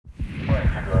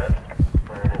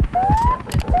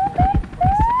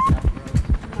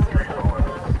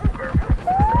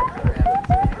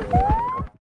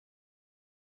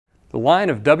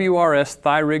line of WRS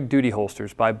thigh rig duty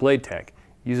holsters by Blade Tech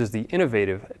uses the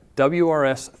innovative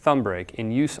WRS thumb brake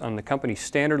in use on the company's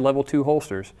standard Level 2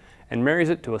 holsters and marries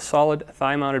it to a solid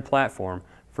thigh-mounted platform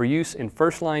for use in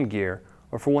first-line gear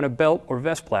or for when a belt or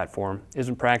vest platform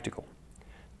isn't practical.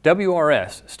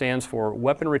 WRS stands for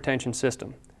Weapon Retention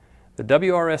System. The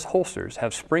WRS holsters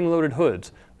have spring-loaded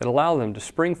hoods that allow them to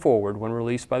spring forward when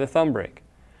released by the thumb brake.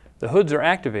 The hoods are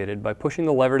activated by pushing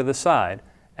the lever to the side,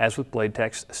 as with Blade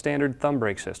Tech's standard thumb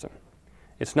brake system.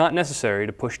 It's not necessary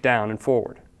to push down and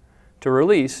forward. To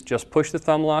release, just push the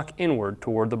thumb lock inward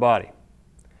toward the body.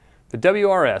 The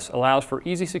WRS allows for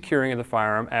easy securing of the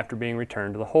firearm after being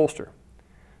returned to the holster.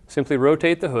 Simply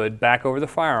rotate the hood back over the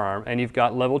firearm and you've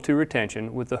got Level 2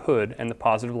 retention with the hood and the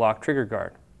positive lock trigger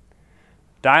guard.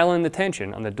 Dial in the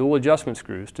tension on the dual adjustment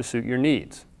screws to suit your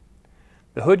needs.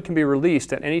 The hood can be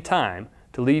released at any time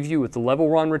to leave you with the Level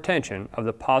 1 retention of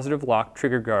the positive lock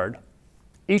trigger guard.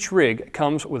 Each rig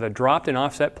comes with a dropped and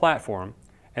offset platform,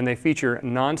 and they feature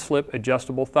non-slip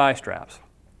adjustable thigh straps.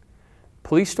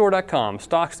 Policestore.com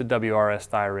stocks the WRS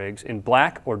thigh rigs in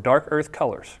black or dark earth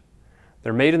colors.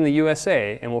 They're made in the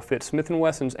USA and will fit Smith &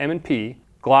 Wesson's M&P,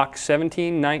 Glock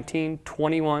 17, 19,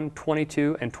 21,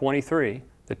 22, and 23,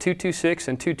 the 226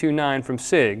 and 229 from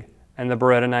SIG, and the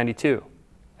Beretta 92.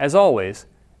 As always,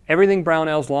 everything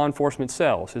Brownells Law Enforcement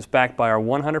sells is backed by our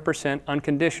 100%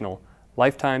 unconditional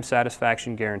lifetime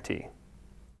satisfaction guarantee.